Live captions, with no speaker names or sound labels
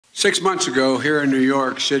6 months ago, here in New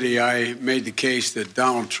York City, I made the case that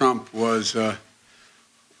Donald Trump was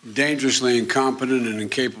dangerously incompetent and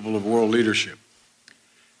incapable of world leadership.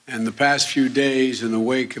 And the past few days, in the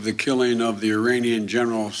wake of the killing of the Iranian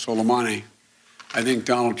general Soleimani, I think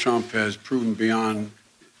Donald Trump has proven beyond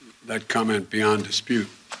that comment beyond dispute.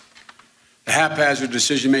 The haphazard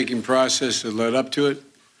decision-making process that led up to it,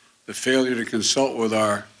 the failure to consult with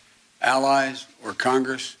our allies or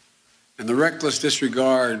Congress, and the reckless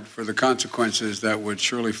disregard for the consequences that would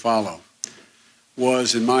surely follow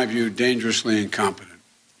was, in my view, dangerously incompetent.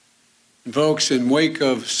 And folks, in wake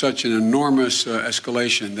of such an enormous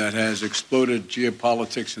escalation that has exploded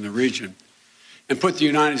geopolitics in the region and put the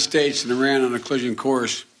United States and Iran on a collision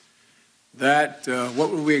course,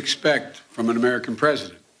 what would we expect from an American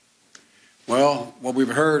president? Well, what have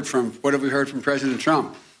we heard from President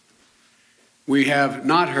Trump? We have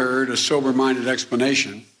not heard a sober-minded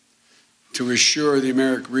explanation to reassure the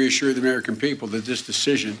American people that this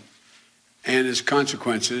decision and its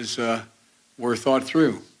consequences were thought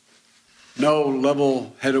through. No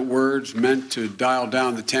level-headed words meant to dial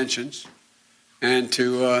down the tensions and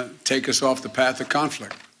to take us off the path of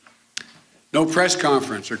conflict. No press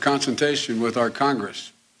conference or consultation with our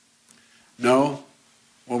Congress. No,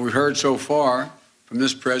 what we've heard so far from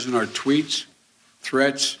this president are tweets,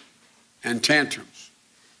 threats, and tantrums.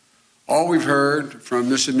 All we've heard from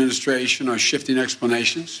this administration are shifting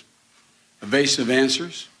explanations, evasive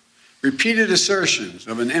answers, repeated assertions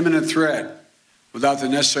of an imminent threat without the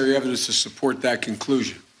necessary evidence to support that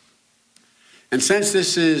conclusion. And since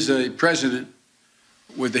this is a president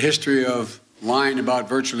with the history of lying about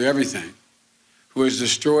virtually everything, who has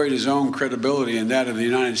destroyed his own credibility and that of the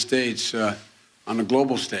United States on the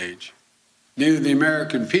global stage, neither the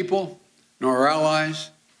American people nor our allies,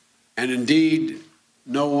 and indeed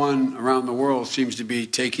no one around the world seems to be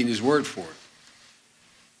taking his word for it.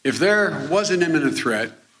 If there was an imminent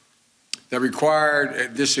threat that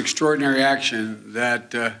required this extraordinary action,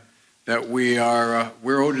 we're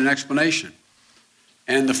owed an explanation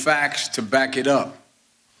and the facts to back it up.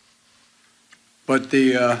 But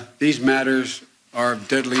these matters are of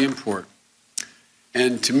deadly import,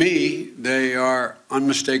 and to me, they are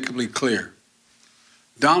unmistakably clear.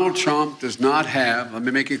 Donald Trump does not have, let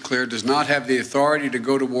me make it clear, does not have the authority to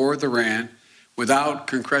go to war with Iran without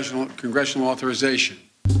congressional authorization.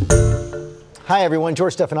 Hi, everyone.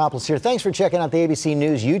 George Stephanopoulos here. Thanks for checking out the ABC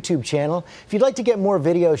News YouTube channel. If you'd like to get more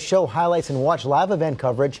videos, show highlights, and watch live event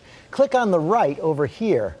coverage, click on the right over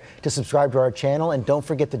here to subscribe to our channel. And don't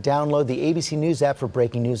forget to download the ABC News app for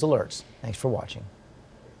breaking news alerts. Thanks for watching.